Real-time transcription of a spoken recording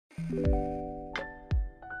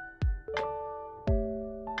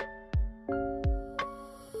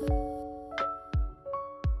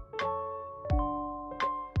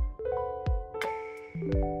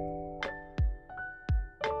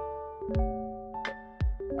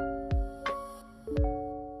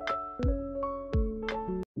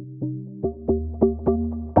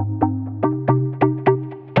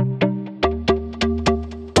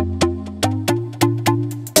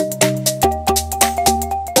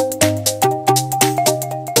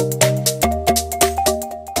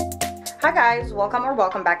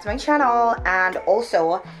Welcome back to my channel, and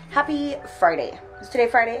also happy Friday. Is today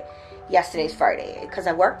Friday? Yes, today's Friday because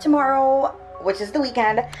I work tomorrow, which is the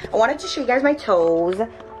weekend. I wanted to show you guys my toes.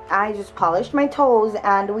 I just polished my toes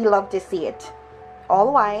and we love to see it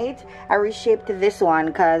all white. I reshaped this one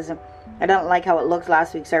because I don't like how it looked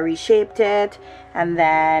last week, so I reshaped it and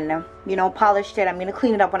then, you know, polished it. I'm gonna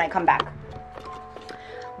clean it up when I come back,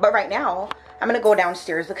 but right now I'm gonna go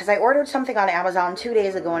downstairs because I ordered something on Amazon 2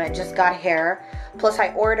 days ago and it just got here. Plus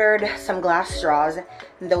I ordered some glass straws.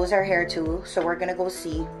 Those are here too. So we're gonna go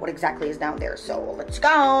see what exactly is down there. So let's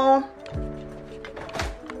go.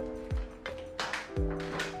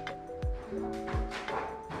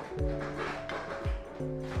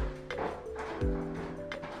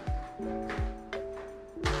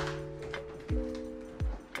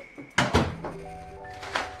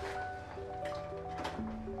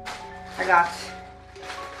 I got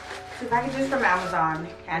 2 packages from Amazon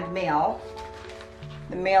and mail.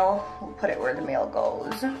 The mail, we'll put it where the mail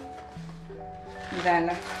goes. And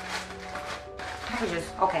then packages,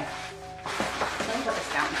 okay. Let me put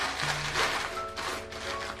this down.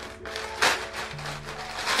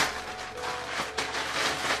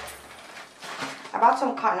 I bought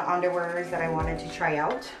some cotton underwears that I wanted to try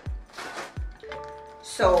out.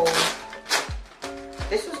 So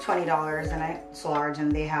this was $20 and it's large,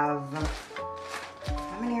 and they have,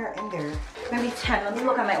 how many are in there? Maybe 10. Let me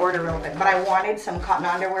look at my order real quick. But I wanted some cotton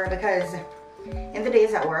underwear because in the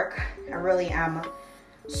days at work, I really am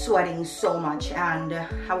sweating so much, and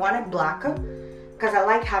I wanted black because I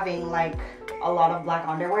like having like a lot of black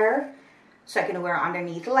underwear so I can wear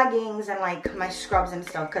underneath leggings and like my scrubs and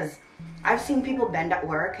stuff, because I've seen people bend at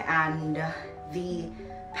work and the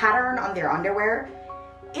pattern on their underwear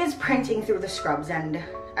is printing through the scrubs, and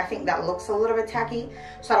I think that looks a little bit tacky,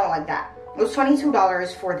 so I don't like that. It was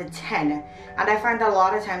 $22 for the 10, and I find that a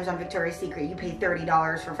lot of times on Victoria's Secret you pay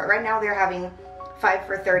 $30 for, right now they're having 5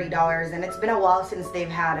 for $30, and it's been a while since they've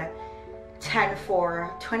had 10 for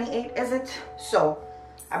 28, is it? So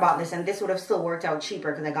I bought this, and this would have still worked out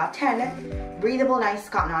cheaper because I got 10 breathable nice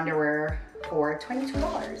cotton underwear for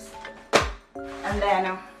 $22. And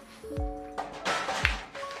then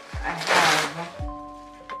I have,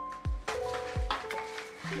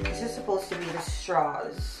 this is supposed to be the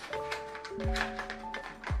straws.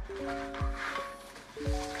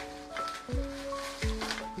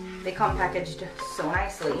 They come packaged so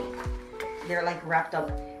nicely. They're like wrapped up.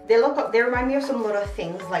 They remind me of some little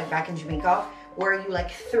things like back in Jamaica where you like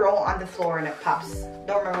throw on the floor and it pops.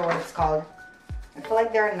 Don't remember what it's called. I feel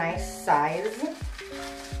like they're a nice size.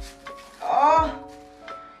 Oh,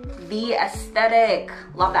 the aesthetic.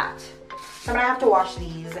 Love that. So I'm gonna have to wash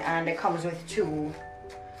these, and it comes with 2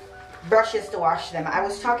 brushes to wash them. I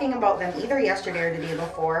was talking about them either yesterday or the day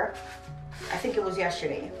before. I think it was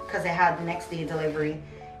yesterday because I had the next day delivery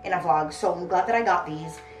in a vlog. So I'm glad that I got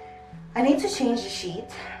these. I need to change the sheet.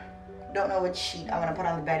 Don't know which sheet I'm gonna put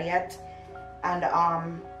on the bed yet. And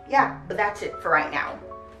yeah, but that's it for right now.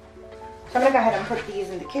 So I'm gonna go ahead and put these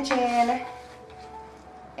in the kitchen,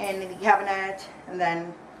 in the cabinet, and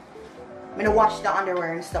then I'm gonna wash the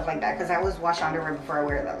underwear and stuff like that because I always wash underwear before I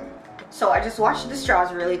wear them. So I just washed the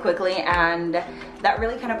straws really quickly, and that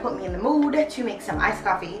really kind of put me in the mood to make some iced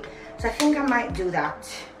coffee. So I think I might do that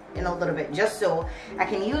in a little bit just so I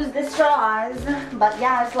can use the straws. But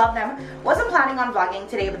yeah, I just love them. Wasn't planning on vlogging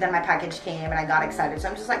today, but then my package came and I got excited. So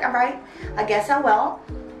I'm just like, all right, I guess I will.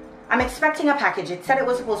 I'm expecting a package. It said it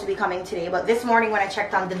was supposed to be coming today, but this morning when I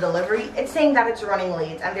checked on the delivery, it's saying that it's running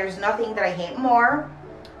late. And there's nothing that I hate more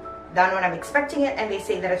than when I'm expecting it and they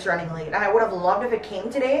say that it's running late. And I would have loved if it came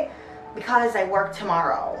today, because I work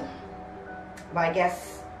tomorrow. But I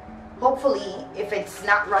guess hopefully if it's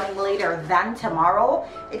not running later than tomorrow,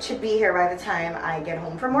 it should be here by the time I get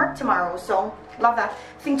home from work tomorrow. So love that.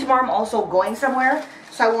 I think tomorrow I'm also going somewhere,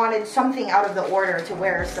 so I wanted something out of the order to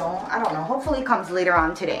wear. So I don't know, hopefully it comes later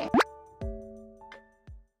on today.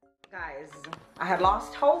 Guys, I had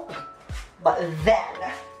lost hope, but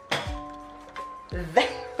then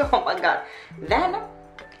oh my god, then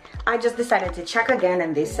I just decided to check again,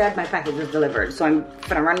 and they said my package was delivered. So I'm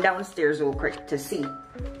gonna run downstairs real quick to see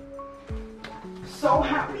so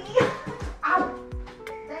happy. Ow.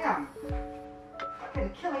 Damn.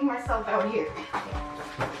 I'm killing myself out here.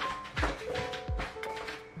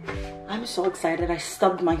 I'm so excited. I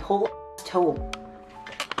stubbed my whole toe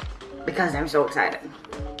because I'm so excited.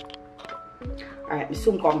 Alright,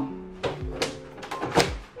 soon come.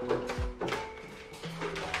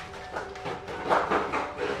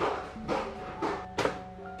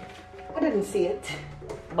 I didn't see it,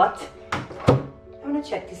 but I'm gonna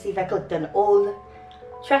check to see if I clicked an old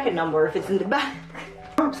tracking number, if it's in the back.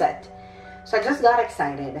 I'm upset. So I just got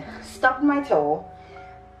excited, stubbed my toe,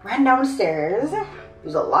 ran downstairs.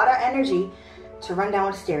 Used a lot of energy to run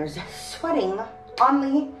downstairs, sweating,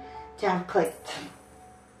 only to have clicked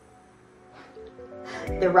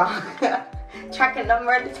the wrong tracking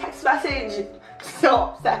number in the text message. So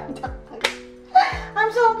upset.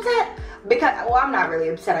 I'm so upset because, well, I'm not really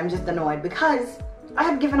upset, I'm just annoyed because I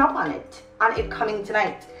had given up on it coming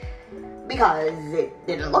tonight, because it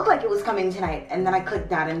didn't look like it was coming tonight, and then I clicked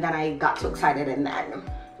that and then I got so excited, and then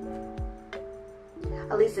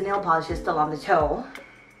at least the nail polish is still on the toe.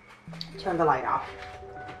 Turn the light off.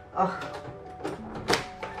 Ugh.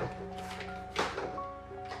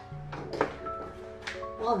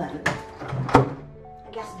 Well then,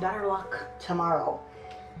 I guess better luck tomorrow.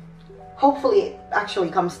 Hopefully it actually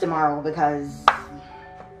comes tomorrow, because...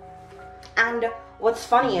 And what's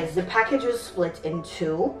funny is the package was split in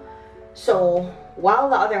two. So while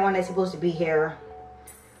the other one is supposed to be here,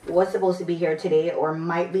 was supposed to be here today or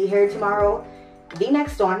might be here tomorrow, the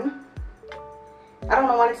next one, I don't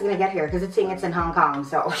know when it's gonna get here because it's saying it's in Hong Kong,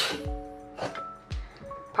 so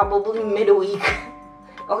probably midweek.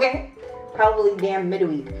 Okay, probably damn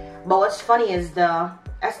midweek. But what's funny is the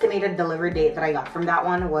estimated delivery date that I got from that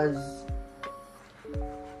one was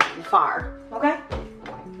far. Okay,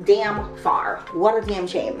 damn far. What a damn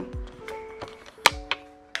shame.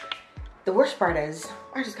 The worst part is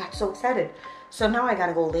I just got so excited, so now I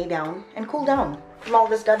gotta go lay down and cool down from all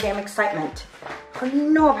this goddamn excitement for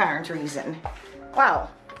no apparent reason. Wow.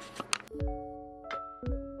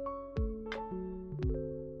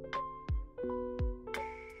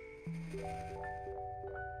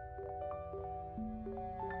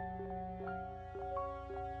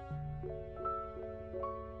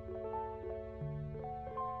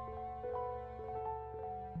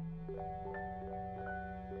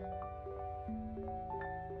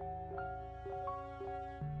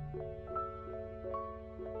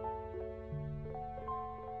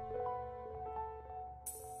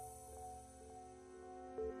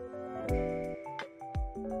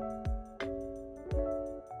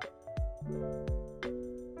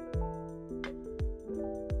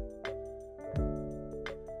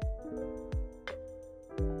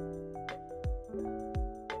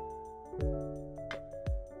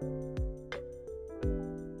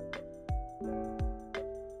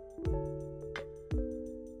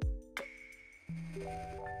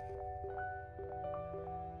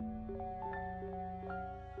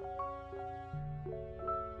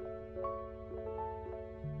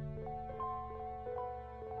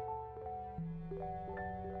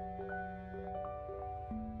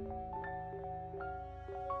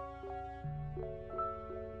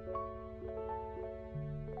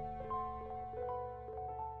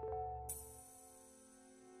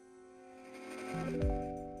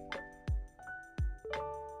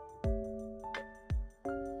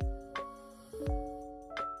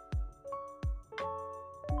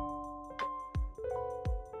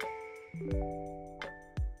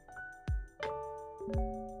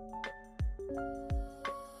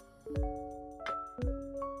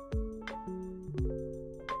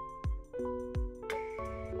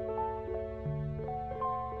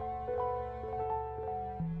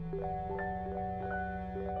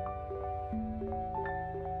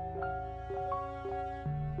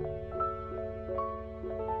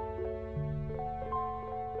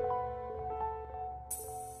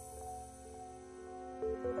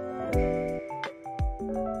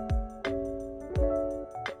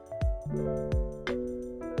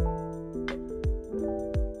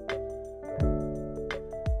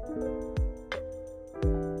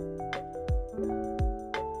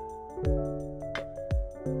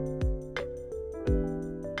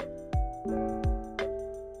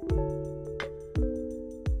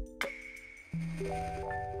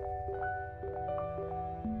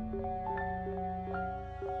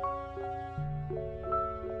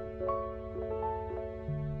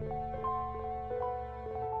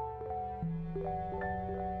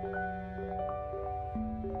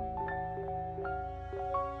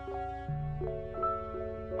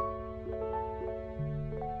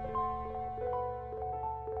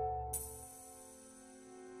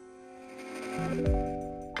 you.